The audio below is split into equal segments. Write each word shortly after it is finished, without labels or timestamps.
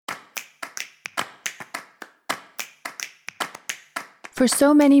For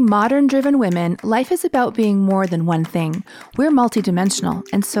so many modern-driven women, life is about being more than one thing. We're multidimensional,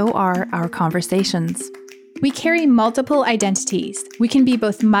 and so are our conversations. We carry multiple identities. We can be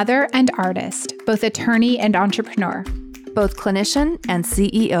both mother and artist, both attorney and entrepreneur, Both clinician and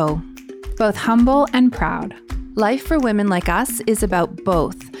CEO. both humble and proud. Life for women like us is about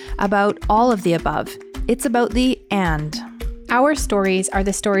both, about all of the above. It's about the and. Our stories are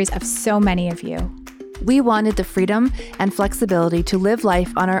the stories of so many of you. We wanted the freedom and flexibility to live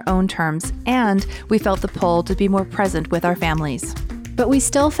life on our own terms, and we felt the pull to be more present with our families. But we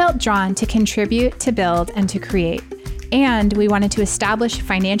still felt drawn to contribute, to build, and to create. And we wanted to establish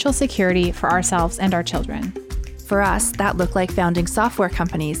financial security for ourselves and our children. For us, that looked like founding software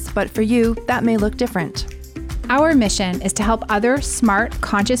companies, but for you, that may look different. Our mission is to help other smart,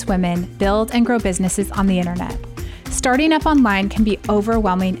 conscious women build and grow businesses on the internet. Starting up online can be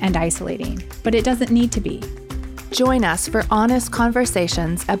overwhelming and isolating, but it doesn't need to be. Join us for honest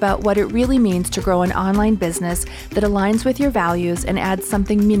conversations about what it really means to grow an online business that aligns with your values and adds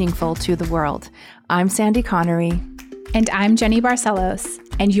something meaningful to the world. I'm Sandy Connery. And I'm Jenny Barcelos,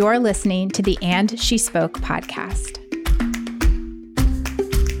 and you're listening to the And She Spoke podcast.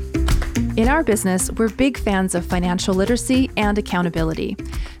 In our business, we're big fans of financial literacy and accountability.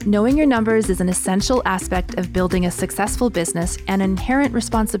 Knowing your numbers is an essential aspect of building a successful business and an inherent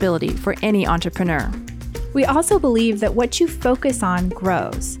responsibility for any entrepreneur. We also believe that what you focus on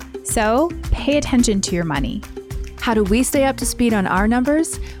grows, so pay attention to your money. How do we stay up to speed on our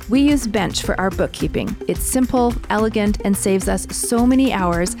numbers? We use Bench for our bookkeeping. It's simple, elegant, and saves us so many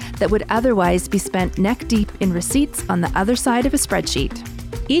hours that would otherwise be spent neck deep in receipts on the other side of a spreadsheet.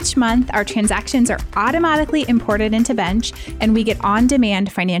 Each month, our transactions are automatically imported into Bench, and we get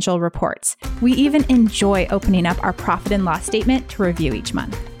on-demand financial reports. We even enjoy opening up our profit and loss statement to review each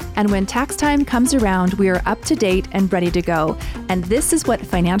month. And when tax time comes around, we are up to date and ready to go. And this is what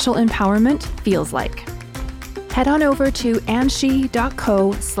financial empowerment feels like. Head on over to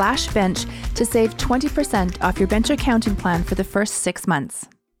andshe.co/bench to save 20% off your Bench accounting plan for the first 6 months.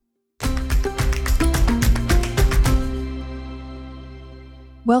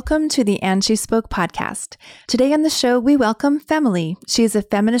 Welcome to the And She Spoke podcast. Today on the show, we welcome Femily. She is a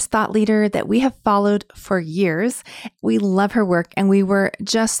feminist thought leader that we have followed for years. We love her work, and we were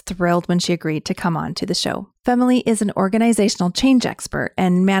just thrilled when she agreed to come on to the show. Femily is an organizational change expert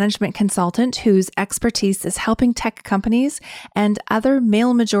and management consultant whose expertise is helping tech companies and other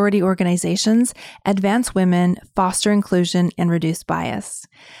male-majority organizations advance women, foster inclusion, and reduce bias.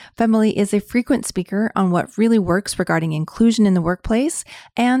 Femily is a frequent speaker on what really works regarding inclusion in the workplace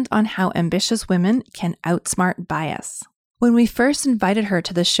and on how ambitious women can outsmart bias. When we first invited her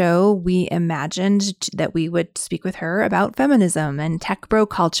to the show, we imagined that we would speak with her about feminism and tech bro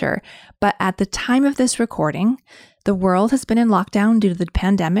culture. But at the time of this recording, the world has been in lockdown due to the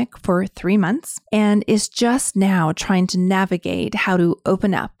pandemic for 3 months and is just now trying to navigate how to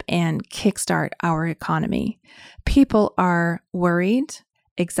open up and kickstart our economy. People are worried,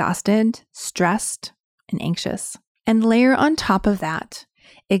 exhausted, stressed, and anxious. And layer on top of that,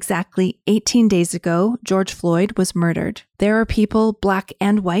 exactly 18 days ago, George Floyd was murdered. There are people, black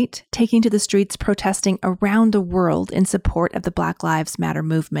and white, taking to the streets protesting around the world in support of the Black Lives Matter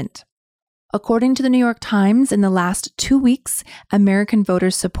movement. According to the New York Times, in the last 2 weeks, American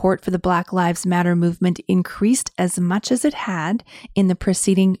voters' support for the Black Lives Matter movement increased as much as it had in the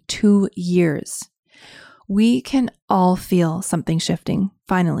preceding 2 years. We can all feel something shifting,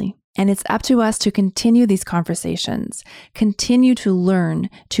 finally. And it's up to us to continue these conversations, continue to learn,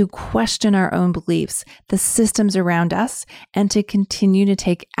 to question our own beliefs, the systems around us, and to continue to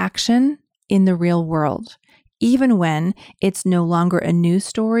take action in the real world, even when it's no longer a news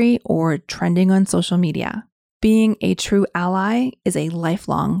story or trending on social media. Being a true ally is a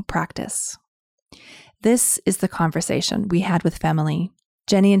lifelong practice. This is the conversation we had with Femily.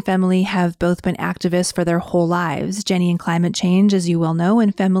 Jenny and Femily have both been activists for their whole lives. Jenny in climate change, as you well know,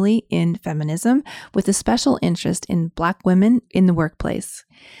 and Femily in feminism, with a special interest in Black women in the workplace.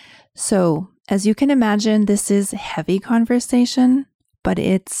 So, as you can imagine, this is heavy conversation, but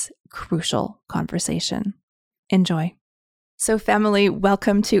it's crucial conversation. Enjoy. So Femily,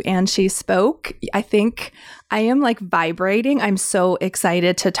 welcome to And She Spoke. I think I am vibrating. I'm so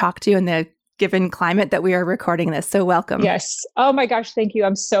excited to talk to you in the given climate that we are recording this. So welcome. Yes. Oh my gosh. Thank you.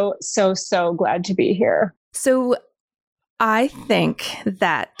 I'm so glad to be here. So I think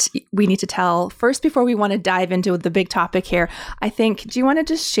that we need to tell first, before we want to dive into the big topic here, do you want to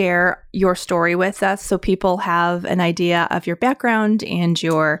just share your story with us so people have an idea of your background and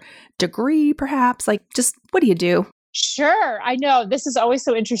your degree, perhaps? Just what do you do? Sure. I know this is always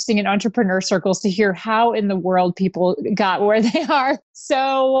so interesting in entrepreneur circles to hear how in the world people got where they are.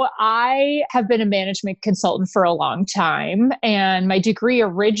 So I have been a management consultant for a long time, and my degree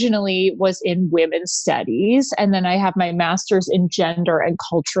originally was in women's studies. And then I have my master's in gender and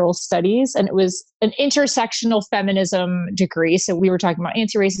cultural studies, and it was an intersectional feminism degree. So we were talking about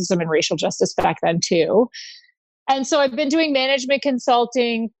anti-racism and racial justice back then too. And so I've been doing management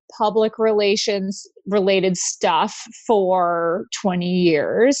consulting, public relations related stuff for 20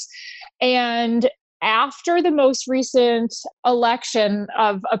 years. And after the most recent election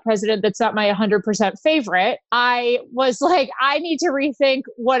of a president that's not my 100% favorite, I was like, I need to rethink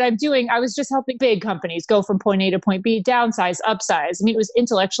what I'm doing. I was just helping big companies go from point A to point B, downsize, upsize. I mean, it was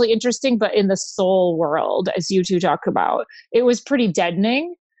intellectually interesting, but in the soul world, as you two talk about, it was pretty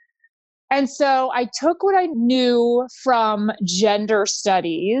deadening. And so I took what I knew from gender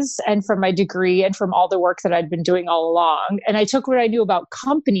studies and from my degree and from all the work that I'd been doing all along. And I took what I knew about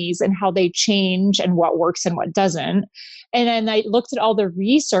companies and how they change and what works and what doesn't. And then I looked at all the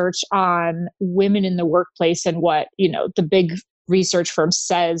research on women in the workplace and what, the big research firm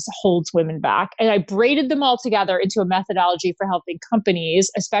says holds women back. And I braided them all together into a methodology for helping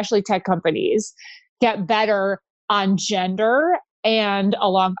companies, especially tech companies, get better on gender and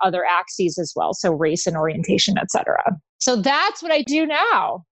along other axes as well. So race and orientation, et cetera. So that's what I do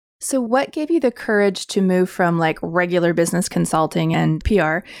now. So what gave you the courage to move from like regular business consulting and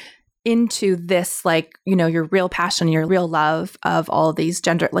PR into this, like, your real passion, your real love of all of these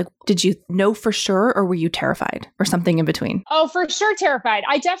gender, like, did you know for sure, or were you terrified or something in between? Oh, for sure. Terrified.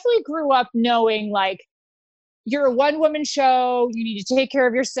 I definitely grew up knowing like, you're a one woman show. You need to take care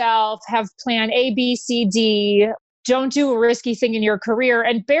of yourself, have plan A, B, C, D. Don't do a risky thing in your career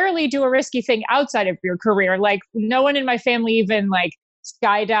and barely do a risky thing outside of your career. Like no one in my family even like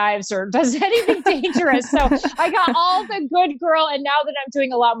skydives or does anything dangerous. So I got all the good girl. And now that I'm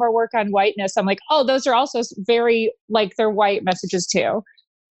doing a lot more work on whiteness, I'm like, oh, those are also very like they're white messages too.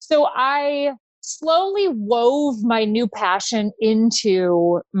 So I slowly wove my new passion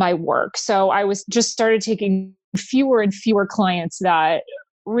into my work. So I was just started taking fewer and fewer clients that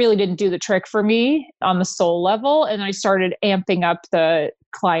really didn't do the trick for me on the soul level. And I started amping up the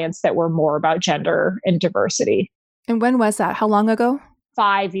clients that were more about gender and diversity. And when was that? How long ago?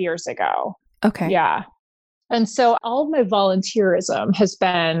 5 years ago. Okay. Yeah. And so all of my volunteerism has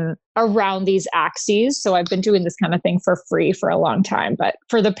been around these axes. So I've been doing this kind of thing for free for a long time, but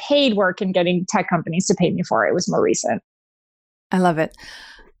for the paid work and getting tech companies to pay me for it was more recent. I love it.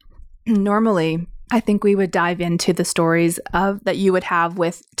 Normally, I think we would dive into the stories that you would have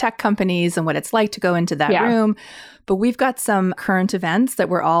with tech companies and what it's like to go into that room. But we've got some current events that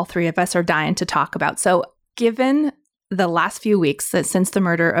we're all three of us are dying to talk about. So given the last few weeks since the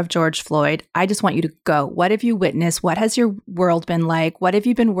murder of George Floyd, I just want you to go. What have you witnessed? What has your world been like? What have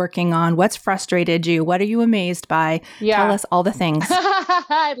you been working on? What's frustrated you? What are you amazed by? Tell us all the things.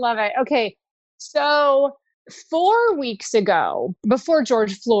 I love it. Okay. So 4 weeks ago, before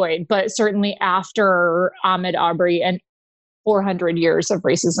George Floyd, but certainly after Ahmaud Arbery and 400 years of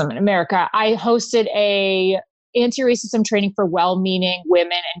racism in America, I hosted a anti-racism training for well-meaning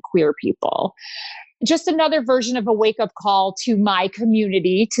women and queer people. Just another version of a wake-up call to my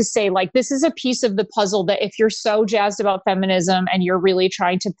community to say, like, this is a piece of the puzzle that if you're so jazzed about feminism and you're really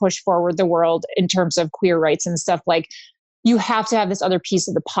trying to push forward the world in terms of queer rights and stuff, like, you have to have this other piece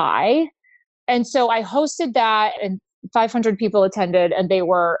of the pie. And so I hosted that and 500 people attended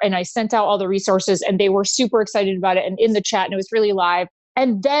and I sent out all the resources and they were super excited about it and in the chat and it was really live.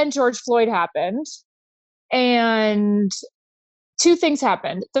 And then George Floyd happened and two things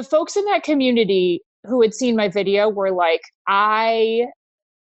happened. The folks in that community who had seen my video were like, I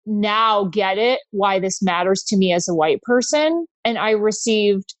now get it why this matters to me as a white person. And I've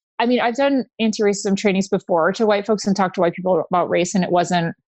done anti-racism trainings before to white folks and talked to white people about race and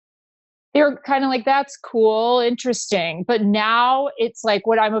they were kind of like, that's cool, interesting. But now it's like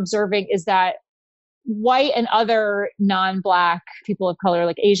what I'm observing is that white and other non-Black people of color,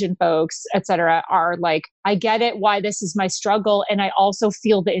 like Asian folks, et cetera, are like, I get it why this is my struggle. And I also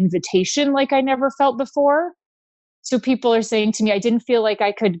feel the invitation like I never felt before. So people are saying to me, I didn't feel like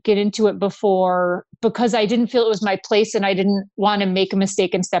I could get into it before because I didn't feel it was my place and I didn't want to make a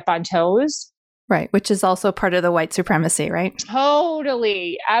mistake and step on toes. Right, which is also part of the white supremacy, right?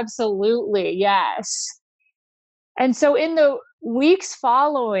 Totally. Absolutely. Yes. And so in the weeks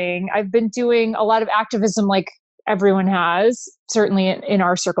following, I've been doing a lot of activism like everyone has, certainly in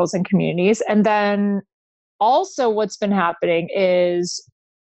our circles and communities. And then also what's been happening is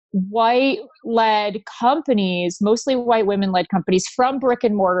white-led companies, mostly white women-led companies from brick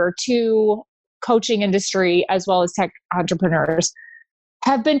and mortar to coaching industry as well as tech entrepreneurs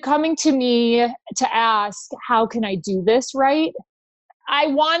have been coming to me to ask, how can I do this right? I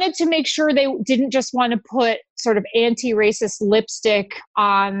wanted to make sure they didn't just want to put sort of anti-racist lipstick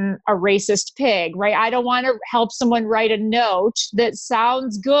on a racist pig, right? I don't want to help someone write a note that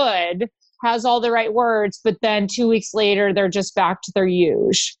sounds good, has all the right words, but then 2 weeks later, they're just back to their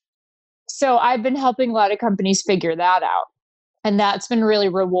usual. So I've been helping a lot of companies figure that out. And that's been really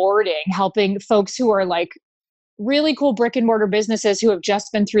rewarding, helping folks who are like really cool brick and mortar businesses who have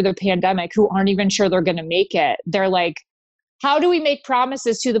just been through the pandemic, who aren't even sure they're going to make it. They're like, how do we make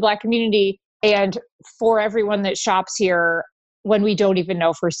promises to the Black community and for everyone that shops here when we don't even know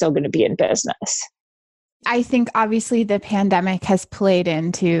if we're still going to be in business? I think obviously the pandemic has played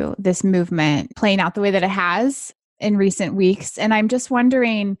into this movement playing out the way that it has in recent weeks. And I'm just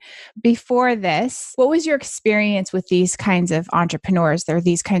wondering, before this, what was your experience with these kinds of entrepreneurs or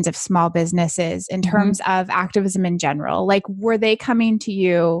these kinds of small businesses in terms of activism in general? Like, were they coming to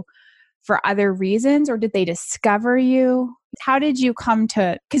you for other reasons, or did they discover you? How did you come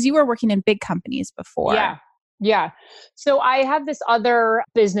to, because you were working in big companies before. Yeah. So I have this other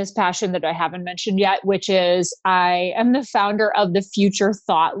business passion that I haven't mentioned yet, which is I am the founder of the Future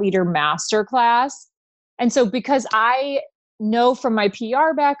Thought Leader Masterclass. And so because I know from my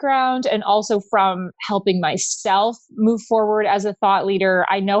PR background and also from helping myself move forward as a thought leader,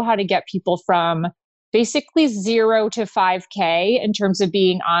 I know how to get people from basically 0 to 5K in terms of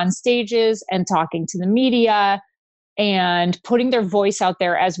being on stages and talking to the media and putting their voice out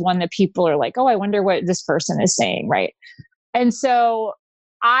there as one that people are like, oh, I wonder what this person is saying, right? And so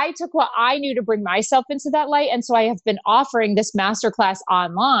I took what I knew to bring myself into that light. And so I have been offering this masterclass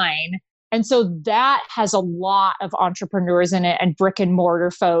online. And so that has a lot of entrepreneurs in it and brick and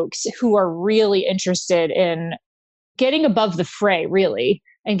mortar folks who are really interested in getting above the fray, really,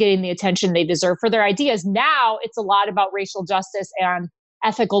 and getting the attention they deserve for their ideas. Now it's a lot about racial justice and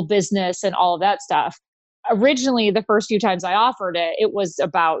ethical business and all of that stuff. Originally, the first few times I offered it, it was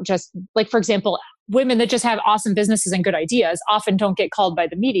about just like, for example, women that just have awesome businesses and good ideas often don't get called by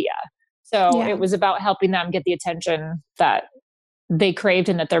the media. So it was about helping them get the attention that they craved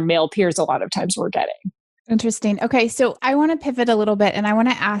and that their male peers a lot of times were getting. Interesting. Okay. So I want to pivot a little bit and I want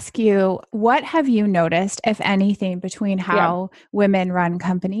to ask you, what have you noticed, if anything, between how women run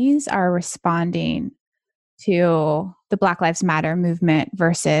companies are responding to the Black Lives Matter movement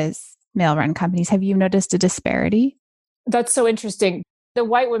versus male run companies? Have you noticed a disparity? That's so interesting. The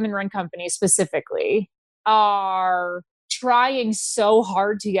white women run companies specifically are trying so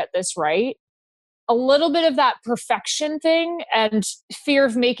hard to get this right. A little bit of that perfection thing and fear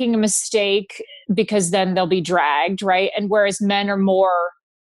of making a mistake because then they'll be dragged, right? And whereas men are more,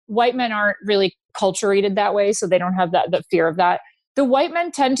 white men aren't really culturated that way, so they don't have that fear of that. The white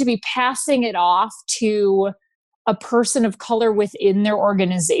men tend to be passing it off to a person of color within their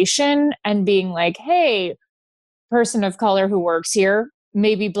organization and being like, hey, person of color who works here,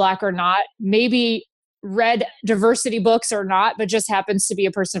 maybe Black or not, maybe read diversity books or not, but just happens to be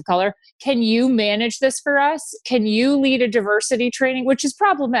a person of color. Can you manage this for us? Can you lead a diversity training? Which is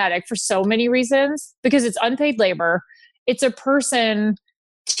problematic for so many reasons, because it's unpaid labor. It's a person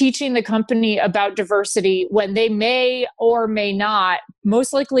teaching the company about diversity when they may or may not,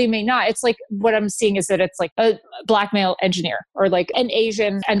 most likely may not. It's like, what I'm seeing is that it's like a Black male engineer or like an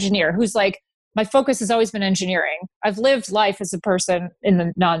Asian engineer who's like, my focus has always been engineering. I've lived life as a person in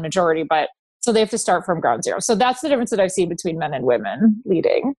the non-majority, but so they have to start from ground zero. So that's the difference that I've seen between men and women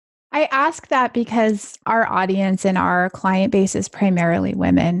leading. I ask that because our audience and our client base is primarily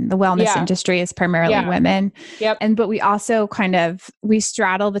women. The wellness industry is primarily women. But we also we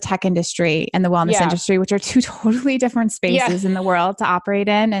straddle the tech industry and the wellness industry, which are two totally different spaces in the world to operate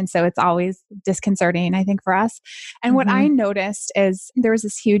in. And so it's always disconcerting, I think, for us. And what I noticed is there was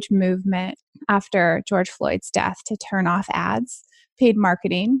this huge movement after George Floyd's death to turn off ads, paid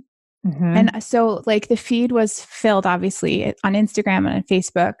marketing. And so like the feed was filled, obviously, on Instagram and on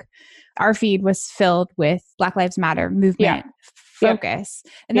Facebook. Our feed was filled with Black Lives Matter movement focus.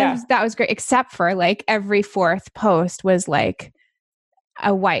 And that was great, except for like every fourth post was like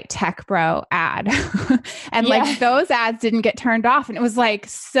a white tech bro ad. And like those ads didn't get turned off. And it was like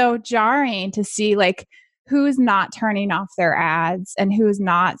so jarring to see like who's not turning off their ads and who's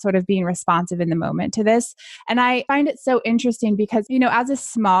not sort of being responsive in the moment to this. And I find it so interesting because, you know, as a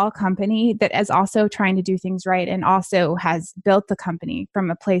small company that is also trying to do things right and also has built the company from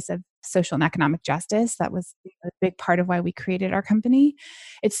a place of social and economic justice, that was a big part of why we created our company.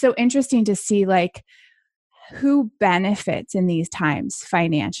 It's so interesting to see like who benefits in these times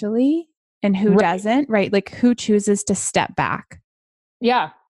financially and who doesn't, right? Like who chooses to step back. Yeah.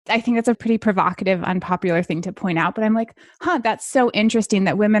 I think that's a pretty provocative, unpopular thing to point out, but I'm like, that's so interesting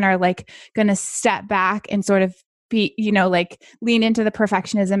that women are like going to step back and sort of be, like lean into the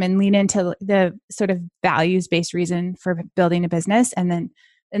perfectionism and lean into the sort of values-based reason for building a business. And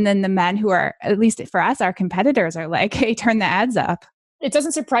then the men who are, at least for us, our competitors are like, hey, turn the ads up. It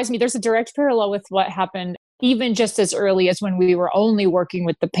doesn't surprise me. There's a direct parallel with what happened even just as early as when we were only working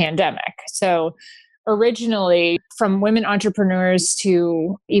with the pandemic. So originally, from women entrepreneurs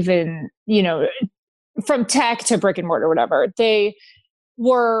to even, from tech to brick and mortar, whatever, they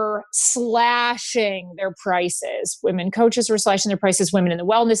were slashing their prices. Women coaches were slashing their prices. Women in the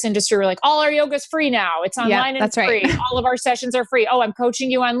wellness industry were like, all our yoga's free now. It's online and it's free. Right. All of our sessions are free. Oh, I'm coaching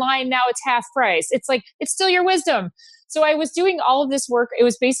you online now. It's half price. It's like, it's still your wisdom. So I was doing all of this work. It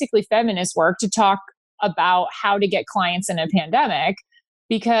was basically feminist work to talk about how to get clients in a pandemic,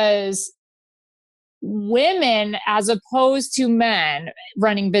 because women, as opposed to men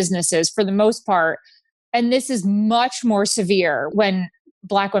running businesses for the most part, and this is much more severe when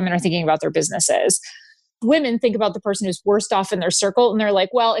Black women are thinking about their businesses. Women think about the person who's worst off in their circle. And they're like,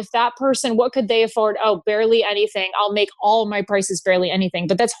 well, if that person, what could they afford? Oh, barely anything. I'll make all my prices barely anything.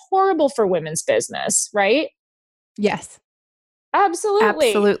 But that's horrible for women's business, right? Yes. Absolutely.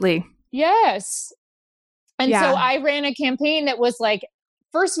 Absolutely. Yes. And so I ran a campaign that was like,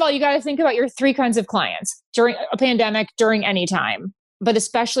 first of all, you got to think about your 3 kinds of clients during a pandemic, during any time. But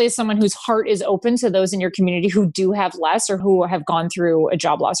especially as someone whose heart is open to those in your community who do have less or who have gone through a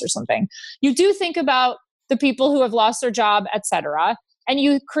job loss or something. You do think about the people who have lost their job, et cetera. And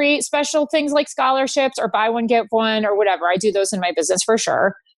you create special things like scholarships or buy one, get one or whatever. I do those in my business for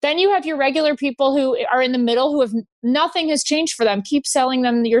sure. Then you have your regular people who are in the middle, who have nothing has changed for them. Keep selling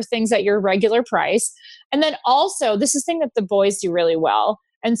them your things at your regular price. And then also, this is the thing that the boys do really well,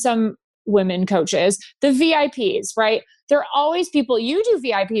 and some women coaches, the VIPs, right? There are always people, you do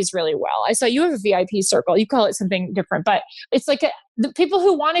VIPs really well. I saw you have a VIP circle. You call it something different, but it's like the people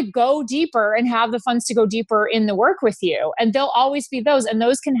who want to go deeper and have the funds to go deeper in the work with you. And they'll always be those. And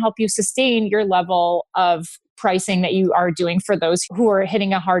those can help you sustain your level of pricing that you are doing for those who are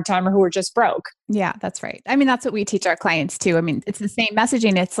hitting a hard time or who are just broke. Yeah, that's right. I mean, that's what we teach our clients too. I mean, it's the same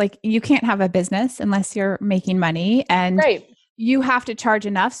messaging. It's like, you can't have a business unless you're making money. And right. You have to charge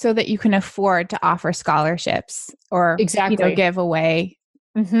enough so that you can afford to offer scholarships or give away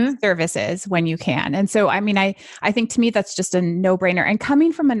services when you can. And so, I mean, I think to me, that's just a no-brainer. And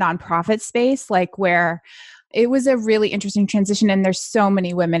coming from a nonprofit space, like where it was a really interesting transition. And there's so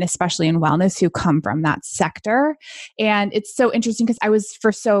many women, especially in wellness, who come from that sector. And it's so interesting because I was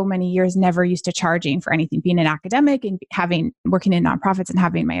for so many years never used to charging for anything, being an academic and working in nonprofits and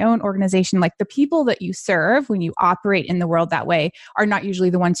having my own organization. Like the people that you serve when you operate in the world that way are not usually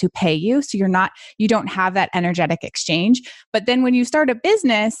the ones who pay you. So you don't have that energetic exchange. But then when you start a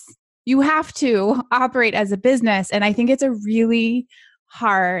business, you have to operate as a business. And I think it's a really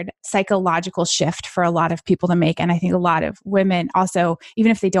hard psychological shift for a lot of people to make. And I think a lot of women also,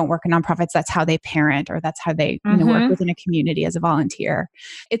 even if they don't work in nonprofits, that's how they parent or that's how they work within a community as a volunteer.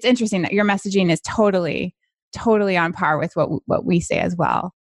 It's interesting that your messaging is totally on par with what we say as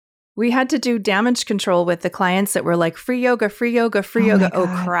well. We had to do damage control with the clients that were like, free yoga, free yoga, free yoga. Oh,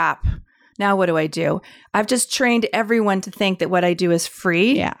 crap. Now what do I do? I've just trained everyone to think that what I do is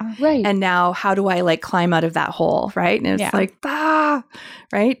free. Yeah. Right. And now how do I like climb out of that hole? Right. And it's like,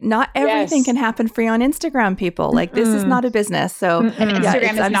 right. Not everything can happen free on Instagram, people. Like this is not a business. So and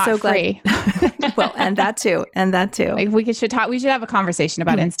Instagram is not free. Well, and that too. Like we should have a conversation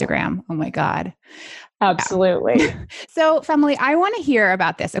about Instagram. Oh my God. Absolutely. Yeah. So Femily, I want to hear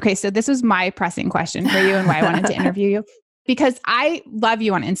about this. Okay. So this was my pressing question for you and why I wanted to interview you. Because I love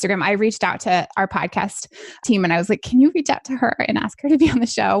you on Instagram. I reached out to our podcast team and I was like, can you reach out to her and ask her to be on the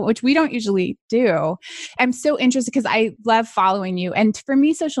show, which we don't usually do. I'm so interested because I love following you. And for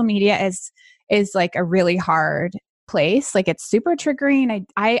me, social media is like a really hard place. Like it's super triggering.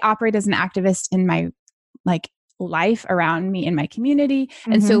 I operate as an activist in my life around me in my community.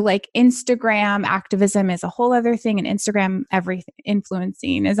 And so like Instagram activism is a whole other thing and Instagram everything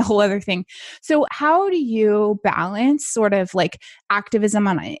influencing is a whole other thing. So how do you balance sort of like activism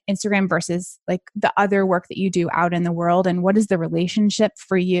on Instagram versus like the other work that you do out in the world? And what is the relationship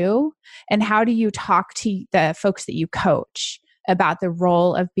for you? And how do you talk to the folks that you coach about the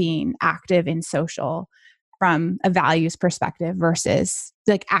role of being active in social from a values perspective versus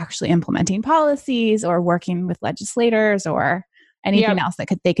like actually implementing policies or working with legislators or anything else that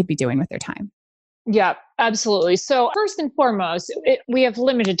they could be doing with their time? Yeah, absolutely. So first and foremost, we have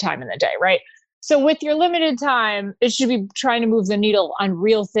limited time in the day, right? So with your limited time, it should be trying to move the needle on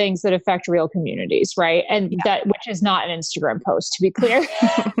real things that affect real communities, right? And that, which is not an Instagram post, to be clear.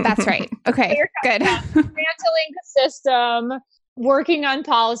 That's right. Okay, good. Dismantling the system, working on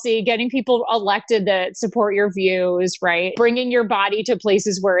policy, getting people elected that support your views, right? Bringing your body to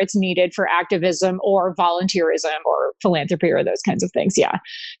places where it's needed for activism or volunteerism or philanthropy or those kinds of things. Yeah.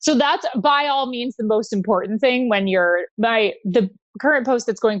 So that's by all means the most important thing when the current post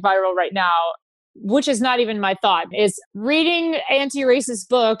that's going viral right now, which is not even my thought, is reading anti-racist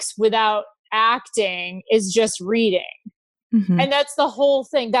books without acting is just reading. Mm-hmm. And that's the whole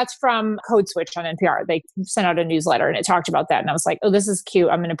thing. That's from Code Switch on NPR. They sent out a newsletter and it talked about that. And I was like, oh, this is cute.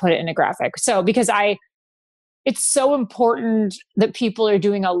 I'm going to put it in a graphic. So because it's so important that people are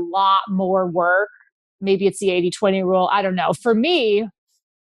doing a lot more work. Maybe it's the 80-20 rule. I don't know. For me,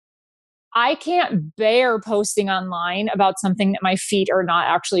 I can't bear posting online about something that my feet are not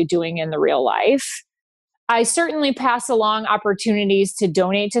actually doing in the real life. I certainly pass along opportunities to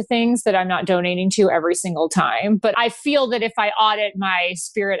donate to things that I'm not donating to every single time. But I feel that if I audit my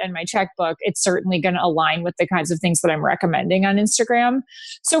spirit and my checkbook, it's certainly going to align with the kinds of things that I'm recommending on Instagram.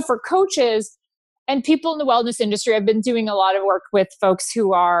 So for coaches and people in the wellness industry, I've been doing a lot of work with folks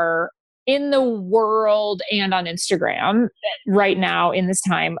who are in the world and on Instagram right now in this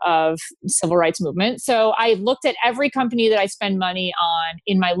time of civil rights movement. So I looked at every company that I spend money on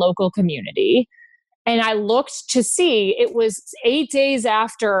in my local community. And I looked to see, it was 8 days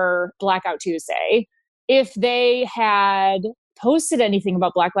after Blackout Tuesday, if they had posted anything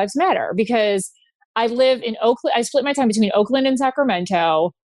about Black Lives Matter, because I live in Oakland. I split my time between Oakland and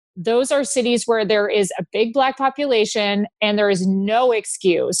Sacramento. Those are cities where there is a big Black population and there is no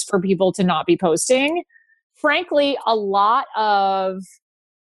excuse for people to not be posting. Frankly, a lot of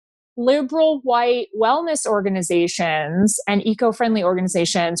liberal white wellness organizations and eco-friendly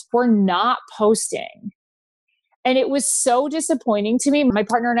organizations were not posting. And it was so disappointing to me. My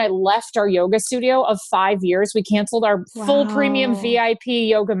partner and I left our yoga studio of 5 years. We canceled our full premium VIP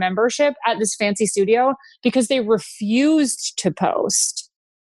yoga membership at this fancy studio because they refused to post.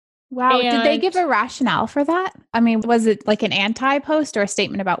 Wow. Did they give a rationale for that? I mean, was it like an anti-post or a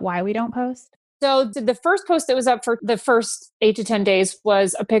statement about why we don't post? So the first post that was up for the first 8 to 10 days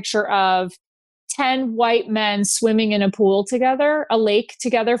was a picture of 10 white men swimming in a pool together, a lake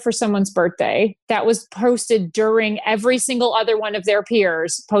together for someone's birthday. That was posted during every single other one of their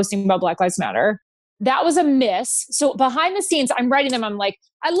peers posting about Black Lives Matter. That was a miss. So behind the scenes, I'm writing them. I'm like,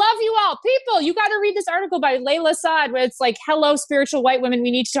 I love you all. People, you got to read this article by Layla Saad where it's like, hello, spiritual white women,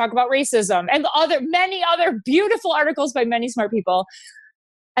 we need to talk about racism. And many other beautiful articles by many smart people.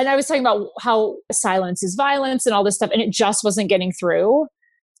 And I was talking about how silence is violence and all this stuff, and it just wasn't getting through.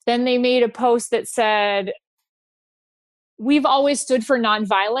 Then they made a post that said, we've always stood for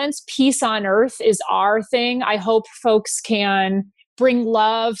nonviolence. Peace on earth is our thing. I hope folks can bring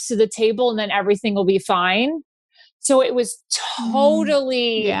love to the table and then everything will be fine. So it was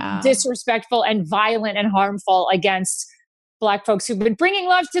totally disrespectful and violent and harmful against Black folks who've been bringing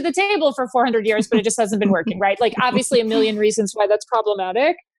love to the table for 400 years, but it just hasn't been working, right? Like obviously a million reasons why that's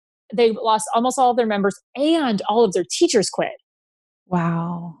problematic. They lost almost all of their members and all of their teachers quit.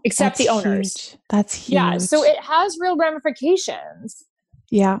 Wow. Except the owners. Huge. That's huge. Yeah. So it has real ramifications.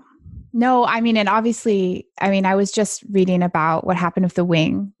 Yeah. No, I mean, and obviously, I was just reading about what happened with the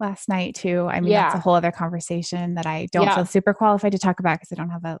wing last night too. That's a whole other conversation that I don't feel super qualified to talk about because I don't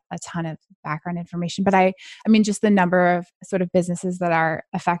have a ton of background information, but I mean, just the number of sort of businesses that are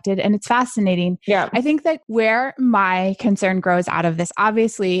affected, and it's fascinating. Yeah. I think that where my concern grows out of this,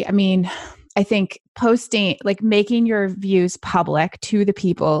 obviously, I think posting, like making your views public to the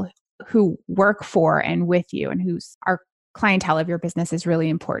people who work for and with you and who's are clientele of your business is really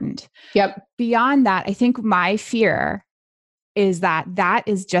important. Yep. Beyond that, I think my fear is that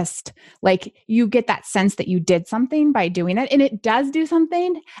is just like, you get that sense that you did something by doing it, and it does do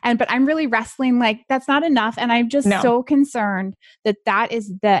something. But I'm really wrestling, like, that's not enough. And I'm just so concerned that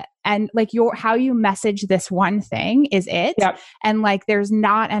is and like how you message this one thing is it. Yep. And like, there's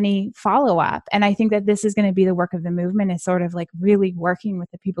not any follow-up. And I think that this is going to be the work of the movement, is sort of like really working with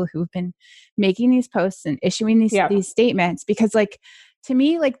the people who've been making these posts and issuing these statements, because like, to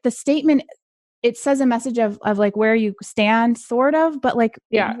me, like the statement, it says a message of like where you stand, sort of, but like,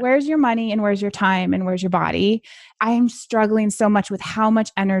 where's your money and where's your time and where's your body? I am struggling so much with how much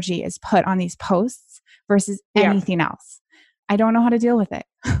energy is put on these posts versus anything else. I don't know how to deal with it.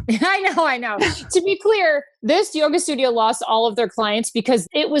 I know. To be clear, this yoga studio lost all of their clients because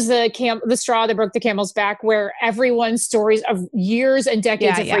it was the straw that broke the camel's back, where everyone's stories of years and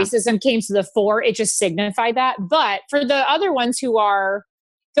decades of racism came to the fore. It just signified that. But for the other ones who are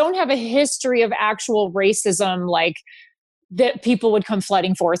don't have a history of actual racism like that people would come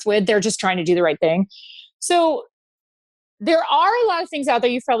flooding forth with. They're just trying to do the right thing. So there are a lot of things out there.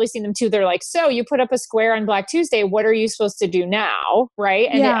 You've probably seen them too. They're like, so you put up a square on Black Tuesday. What are you supposed to do now? Right.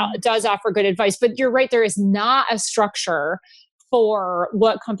 And it does offer good advice, but you're right. There is not a structure for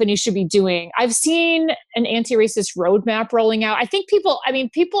what companies should be doing. I've seen an anti-racist roadmap rolling out. I think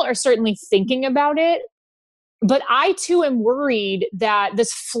people are certainly thinking about it, but I too am worried that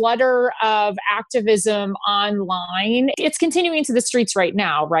this flutter of activism online, it's continuing into the streets right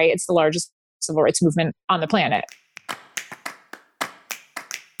now, right? It's the largest civil rights movement on the planet.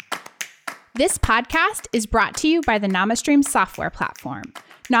 This podcast is brought to you by the NamaStream software platform.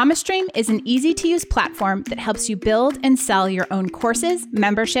 NamaStream is an easy-to-use platform that helps you build and sell your own courses,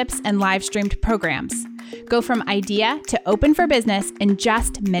 memberships, and live-streamed programs. Go from idea to open for business in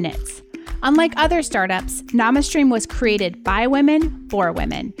just minutes. Unlike other startups, NamaStream was created by women for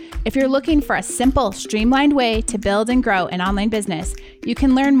women. If you're looking for a simple, streamlined way to build and grow an online business, you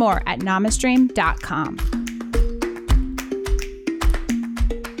can learn more at namastream.com.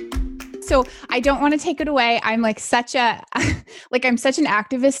 So I don't want to take it away. I'm like I'm such an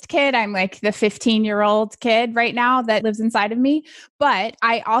activist kid. I'm like the 15-year-old kid right now that lives inside of me. But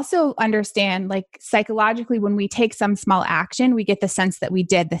I also understand like psychologically when we take some small action, we get the sense that we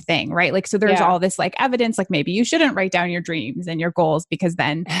did the thing, right? Like, so there's all this like evidence, like maybe you shouldn't write down your dreams and your goals because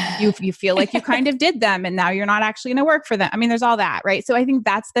then you feel like you kind of did them and now you're not actually going to work for them. I mean, there's all that, right? So I think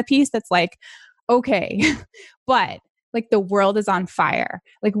that's the piece that's like, okay, but like the world is on fire.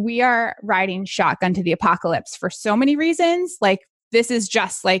 Like we are riding shotgun to the apocalypse for so many reasons. Like this is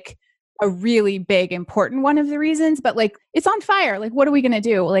just like a really big, important one of the reasons, but like it's on fire. Like, what are we going to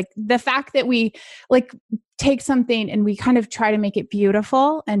do? Like the fact that we like take something and we kind of try to make it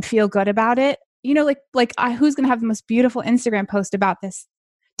beautiful and feel good about it, you know, who's going to have the most beautiful Instagram post about this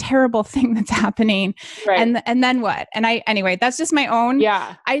terrible thing that's happening. Right. And then what? And anyway, that's just my own.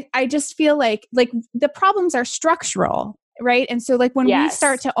 Yeah. I just feel like the problems are structural, right? And so like when we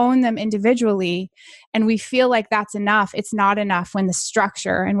start to own them individually and we feel like that's enough, it's not enough when the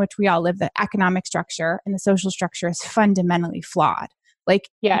structure in which we all live, the economic structure and the social structure is fundamentally flawed. Like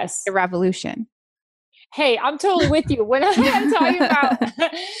a revolution. Hey, I'm totally with you. When I'm talking about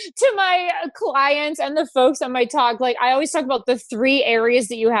to my clients and the folks on my talk, like I always talk about the 3 areas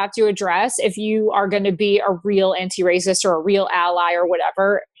that you have to address if you are going to be a real anti-racist or a real ally or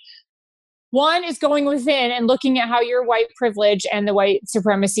whatever. One is going within and looking at how your white privilege and the white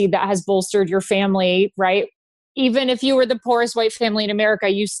supremacy that has bolstered your family, right? Even if you were the poorest white family in America,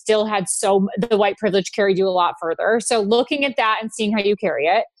 you still had the white privilege carried you a lot further. So looking at that and seeing how you carry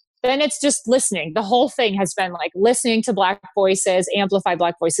it. Then it's just listening. The whole thing has been like listening to Black voices, amplify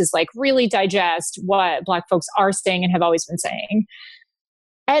Black voices, like really digest what Black folks are saying and have always been saying.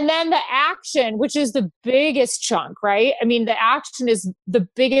 And then the action, which is the biggest chunk, right? I mean, the action is the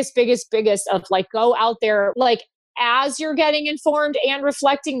biggest of like, go out there, like as you're getting informed and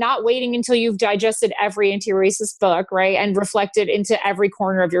reflecting, not waiting until you've digested every anti-racist book, right? And reflected into every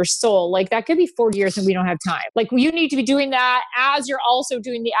corner of your soul. Like that could be 40 years and we don't have time. Like you need to be doing that as you're also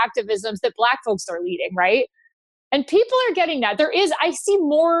doing the activisms that Black folks are leading, right? And people are getting that. I see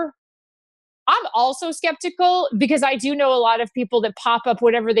more. I'm also skeptical because I do know a lot of people that pop up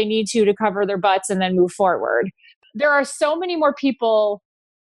whatever they need to cover their butts and then move forward. There are so many more people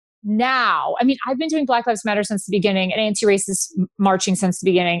now. I mean, I've been doing Black Lives Matter since the beginning and anti-racist marching since the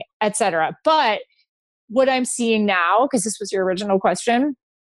beginning, et cetera. But what I'm seeing now, because this was your original question,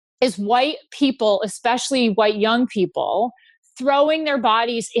 is white people, especially white young people, throwing their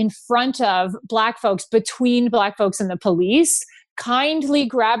bodies in front of Black folks, between Black folks and the police, kindly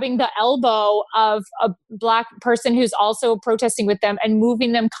grabbing the elbow of a Black person who's also protesting with them and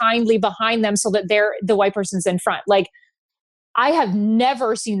moving them kindly behind them so that the white person's in front. Like, I have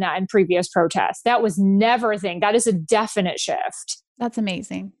never seen that in previous protests. That was never a thing. That is a definite shift. That's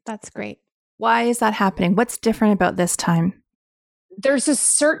amazing. That's great. Why is that happening? What's different about this time? There's a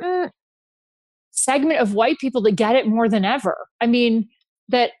certain segment of white people that get it more than ever. I mean,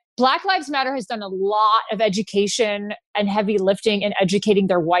 that Black Lives Matter has done a lot of education and heavy lifting in educating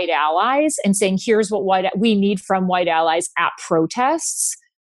their white allies and saying, here's what we need from white allies at protests.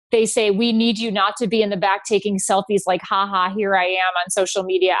 They say, we need you not to be in the back taking selfies like, haha, here I am on social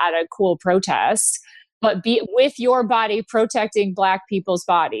media at a cool protest, but be with your body protecting Black people's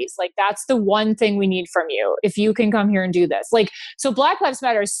bodies. Like, that's the one thing we need from you. If you can come here and do this. Like, so Black Lives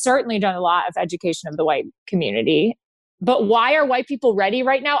Matter has certainly done a lot of education of the white community. But why are white people ready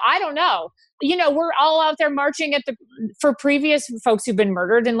right now? I don't know. You know, we're all out there marching for previous folks who've been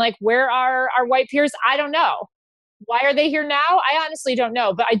murdered. And like, where are our white peers? I don't know. Why are they here now? I honestly don't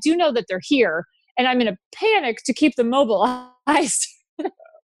know, but I do know that they're here, and I'm in a panic to keep them mobilized.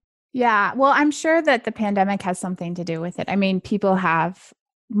 Yeah. Well, I'm sure that the pandemic has something to do with it. I mean, people have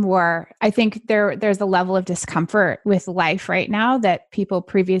more, I think there's a level of discomfort with life right now that people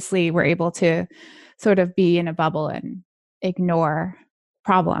previously were able to sort of be in a bubble and ignore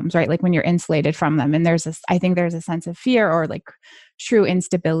problems, right? Like when you're insulated from them. And I think there's a sense of fear or like true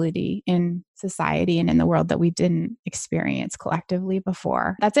instability in society and in the world that we didn't experience collectively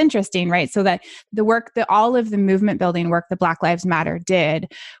before. That's interesting, right? So that the work that all of the movement building work that Black Lives Matter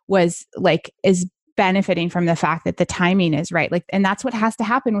did is benefiting from the fact that the timing is right. Like, and that's what has to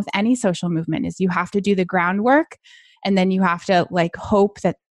happen with any social movement is you have to do the groundwork and then you have to like hope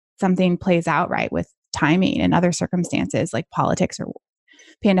that something plays out right with timing and other circumstances like politics or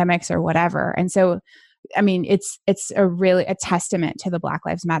pandemics or whatever. And so, I mean, it's a testament to the Black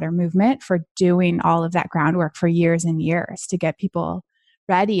Lives Matter movement for doing all of that groundwork for years and years to get people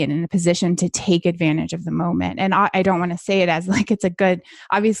ready and in a position to take advantage of the moment. And I don't want to say it as like it's a good,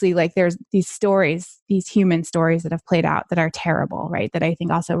 obviously, like there's these stories, these human stories that have played out that are terrible, right? That I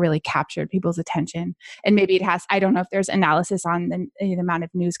think also really captured people's attention. And maybe it has, I don't know if there's analysis on the amount of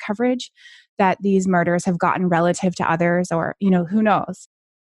news coverage that these murders have gotten relative to others or, who knows?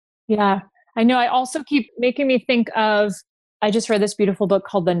 Yeah, I know. I also keep making me think of, I just read this beautiful book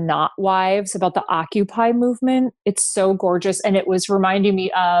called The Not Wives about the Occupy movement. It's so gorgeous. And it was reminding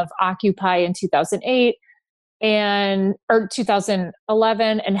me of Occupy in 2008 or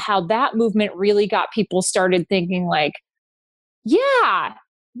 2011 and how that movement really got people started thinking like, yeah,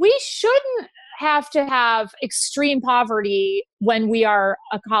 we shouldn't have to have extreme poverty when we are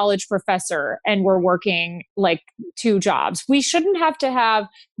a college professor and we're working like 2 jobs. We shouldn't have to have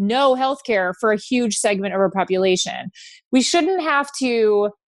no healthcare for a huge segment of our population. We shouldn't have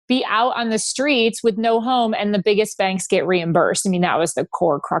to be out on the streets with no home and the biggest banks get reimbursed. I mean, that was the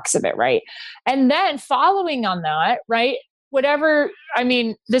core crux of it, right? And then following on that, right?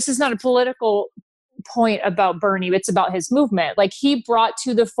 This is not a political point about Bernie, it's about his movement. Like he brought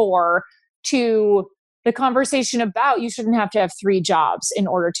to the fore to the conversation about you shouldn't have to have 3 jobs in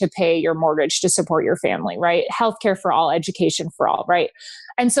order to pay your mortgage to support your family, right? Healthcare for all, education for all, right?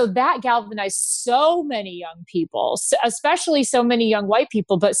 And so that galvanized so many young people, especially so many young white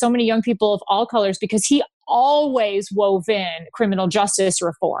people, but so many young people of all colors, because he always wove in criminal justice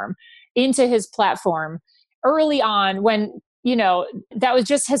reform into his platform early on when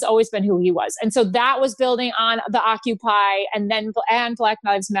has always been who he was. And so that was building on the Occupy and Black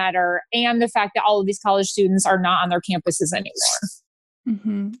Lives Matter and the fact that all of these college students are not on their campuses anymore.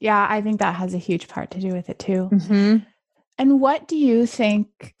 Mm-hmm. Yeah, I think that has a huge part to do with it too. Mm-hmm. And what do you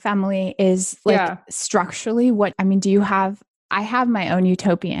think, Femily, is like structurally? Do you have? I have my own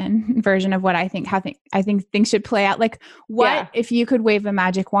utopian version of what I think things should play out. Like, if you could wave a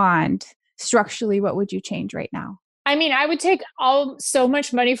magic wand structurally? What would you change right now? I mean, I would take so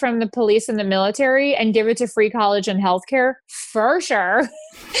much money from the police and the military and give it to free college and healthcare for sure.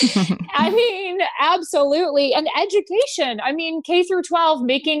 I mean, absolutely. And education. I mean, K through 12,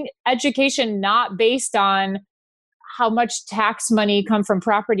 making education not based on how much tax money come from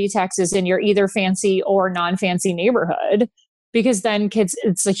property taxes in your either fancy or non-fancy neighborhood. Because then kids,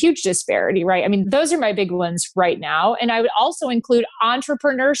 it's a huge disparity, right? I mean, those are my big ones right now. And I would also include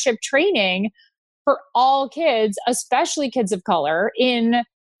entrepreneurship training for all kids, especially kids of color, in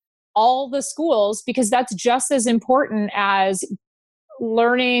all the schools, because that's just as important as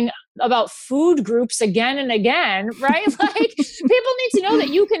learning about food groups again and again, right? Like people need to know that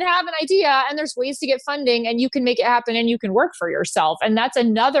you can have an idea and there's ways to get funding and you can make it happen and you can work for yourself. And that's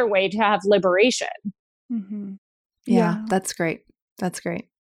another way to have liberation. Mm-hmm. Yeah, that's great. That's great.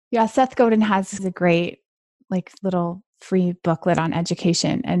 Yeah, Seth Godin has a great little free booklet on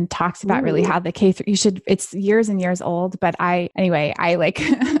education and talks about really how the K-3, it's years and years old, but I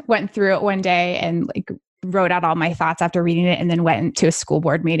went through it one day and wrote out all my thoughts after reading it and then went to a school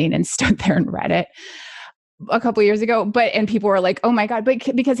board meeting and stood there and read it a couple of years ago. And people were like, oh my God, but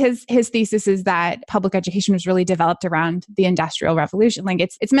because his thesis is that public education was really developed around the Industrial Revolution. Like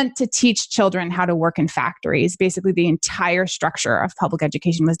it's meant to teach children how to work in factories. Basically, the entire structure of public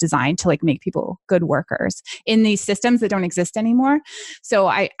education was designed to make people good workers in these systems that don't exist anymore. So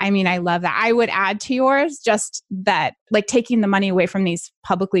I love that. I would add to yours just that, taking the money away from these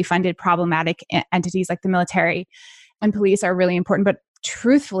publicly funded problematic entities like the military and police are really important. But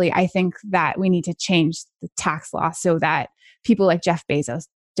truthfully, I think that we need to change the tax law so that people like Jeff Bezos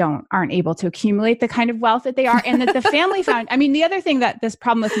aren't able to accumulate the kind of wealth that they are, and that the family found. I mean, the other thing that this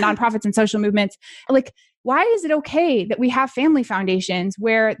problem with nonprofits and social movements, why is it okay that we have family foundations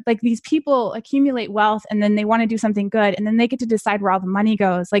where like these people accumulate wealth and then they want to do something good and then they get to decide where all the money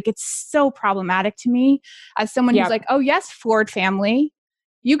goes? Like, it's so problematic to me as someone who's like, oh yes, Ford family,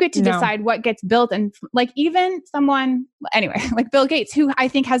 you get to decide what gets built. And like even someone, anyway, like Bill Gates, who I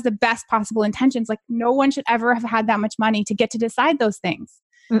think has the best possible intentions, like no one should ever have had that much money to get to decide those things.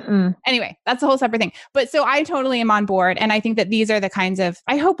 Anyway, that's a whole separate thing. But so I totally am on board. And I think that these are the kinds of,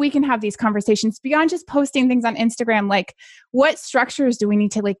 I hope we can have these conversations beyond just posting things on Instagram. Like, what structures do we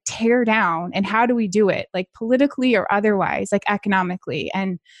need to like tear down and how do we do it? Like politically or otherwise, like economically.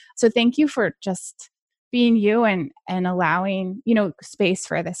 And so thank you for just being you and allowing, you know, space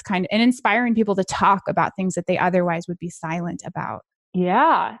for this kind of, and inspiring people to talk about things that they otherwise would be silent about.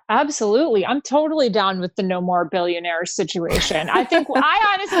 Yeah, absolutely. I'm totally down with the no more billionaires situation. I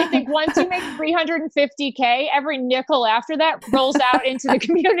honestly think once you make $350K, every nickel after that rolls out into the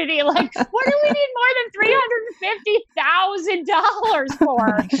community. Like, what do we need more than $350,000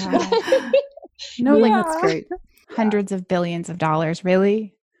 for? Oh no, like that's great. Hundreds of billions of dollars,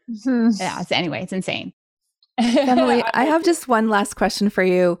 really? Yeah. So anyway, it's insane. Emily, I have just one last question for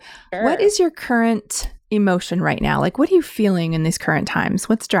you. Sure. What is your current emotion right now? Like, what are you feeling in these current times?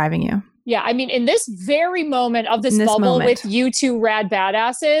 What's driving you? Yeah, I mean, in this very moment of this bubble with you two rad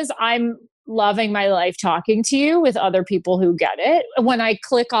badasses, I'm loving my life talking to you with other people who get it. When I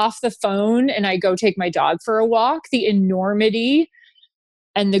click off the phone and I go take my dog for a walk, the enormity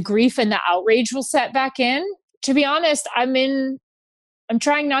and the grief and the outrage will set back in. To be honest, I'm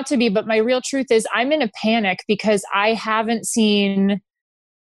trying not to be, but my real truth is I'm in a panic because I haven't seen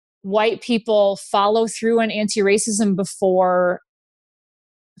white people follow through on anti-racism before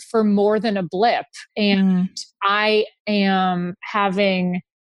for more than a blip. And I am having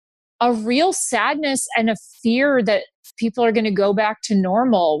a real sadness and a fear that people are going to go back to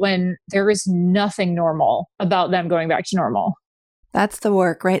normal when there is nothing normal about them going back to normal. That's the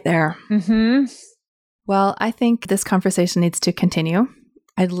work right there. Well, I think this conversation needs to continue.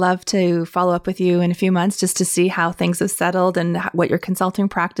 I'd love to follow up with you in a few months just to see how things have settled and what your consulting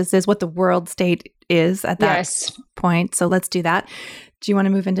practice is, what the world state is at that point. So let's do that. Do you want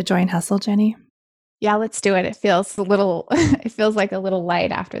to move into Joy and Hustle, Jenny? Yeah, let's do it. It feels like a little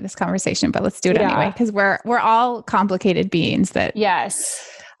light after this conversation, but let's do it anyway, because we're all complicated beings that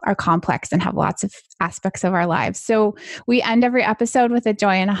are complex and have lots of aspects of our lives. So we end every episode with a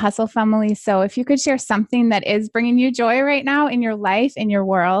joy and a hustle, Femily. So if you could share something that is bringing you joy right now in your life, in your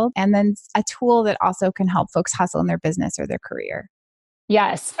world, and then a tool that also can help folks hustle in their business or their career.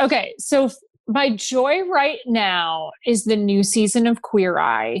 Yes. Okay. So my joy right now is the new season of Queer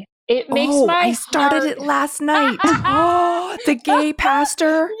Eye. It makes I started it last night. The gay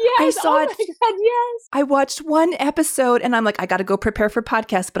pastor. Yes. I saw it. My God, yes. I watched one episode and I'm like, I got to go prepare for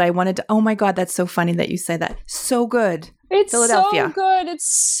podcast, but I wanted to, oh my God, that's so funny that you say that. So good. It's Philadelphia. so good.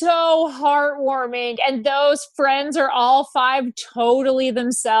 It's so heartwarming. And those friends are all 5 totally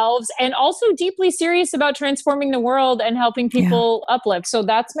themselves and also deeply serious about transforming the world and helping people uplift. So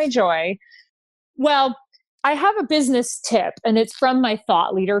that's my joy. Well, I have a business tip and it's from my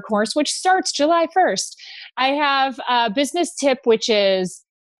Thought Leader course, which starts July 1st. I have a business tip, which is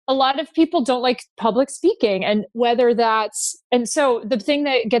a lot of people don't like public speaking and so the thing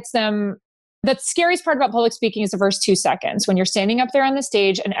that gets them, the scariest part about public speaking is the first 2 seconds when you're standing up there on the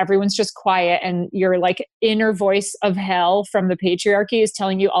stage and everyone's just quiet and your like inner voice of hell from the patriarchy is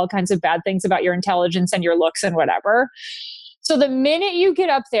telling you all kinds of bad things about your intelligence and your looks and whatever. So the minute you get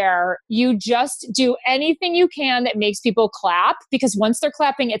up there, you just do anything you can that makes people clap, because once they're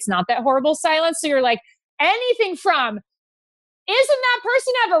clapping, it's not that horrible silence. So you're like, anything from, isn't that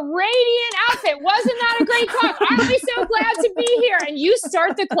person have a radiant outfit? Wasn't that a great talk? Aren't we so glad to be here? And you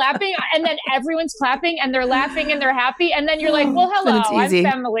start the clapping and then everyone's clapping and they're laughing and they're happy. And then you're like, well, hello, I'm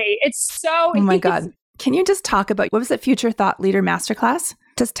Femily. It's so Oh my God. Can you just talk about, what was it, Future Thought Leader Masterclass?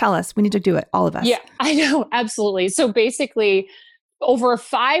 Just tell us. We need to do it, all of us. Yeah, I know. Absolutely. So basically, over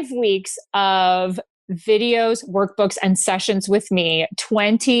 5 weeks of videos, workbooks, and sessions with me,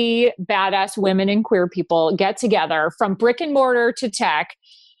 20 badass women and queer people get together from brick and mortar to tech.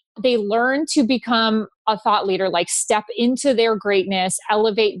 They learn to become a thought leader, like step into their greatness,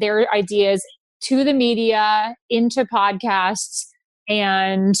 elevate their ideas to the media, into podcasts,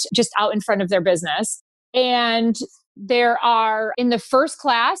 and just out in front of their business. And there are, in the first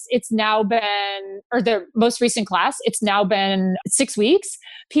class, it's now been, or the most recent class, it's now been 6 weeks.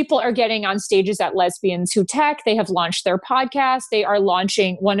 People are getting on stages at Lesbians Who Tech. They have launched their podcast. They are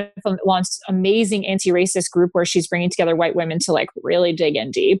launching, one of them launched amazing anti-racist group where she's bringing together white women to like really dig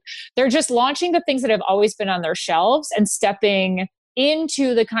in deep. They're just launching the things that have always been on their shelves and stepping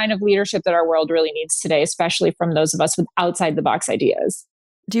into the kind of leadership that our world really needs today, especially from those of us with outside the box ideas.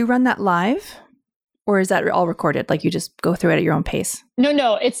 Do you run that live? Or is that all recorded? Like you just go through it at your own pace?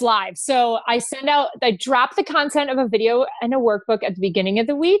 No, it's live. So I drop the content of a video and a workbook at the beginning of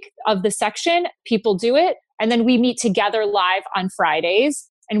the week of the section. People do it. And then we meet together live on Fridays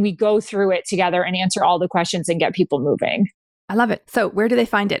and we go through it together and answer all the questions and get people moving. I love it. So where do they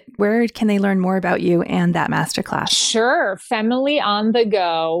find it? Where can they learn more about you and that masterclass? Sure.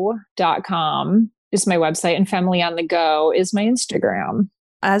 FamilyOnTheGo.com is my website and Femily on the Go is my Instagram.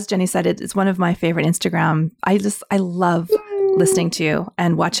 As Jenny said, it's one of my favorite Instagram. I love listening to you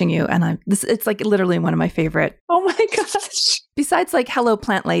and watching you. And it's like literally one of my favorite. Oh my gosh. Besides like Hello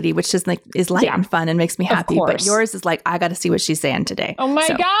Plant Lady, which is like is light and fun and makes me happy. But yours is like, I got to see what she's saying today. Oh my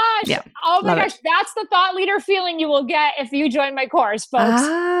gosh. Yeah, oh my gosh. That's the thought leader feeling you will get if you join my course, folks.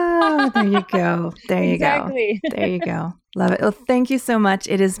 Ah, there you go. There you exactly. go. There you go. Love it. Well, thank you so much.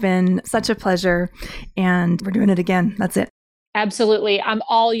 It has been such a pleasure. And we're doing it again. That's it. Absolutely. I'm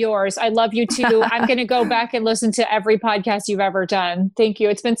all yours. I love you too. I'm going to go back and listen to every podcast you've ever done. Thank you.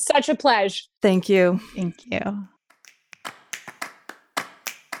 It's been such a pleasure. Thank you. Thank you.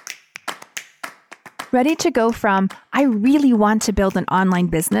 Ready to go from, I really want to build an online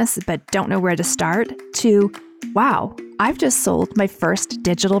business, but don't know where to start, to, wow, I've just sold my first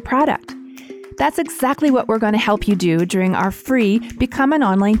digital product. That's exactly what we're going to help you do during our free Become an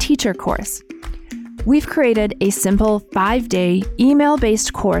Online Teacher course. We've created a simple 5-day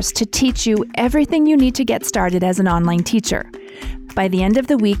email-based course to teach you everything you need to get started as an online teacher. By the end of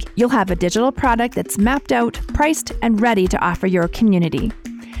the week, you'll have a digital product that's mapped out, priced, and ready to offer your community.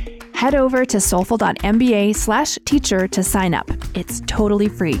 Head over to soulful.mba/teacher to sign up. It's totally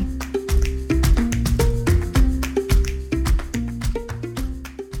free.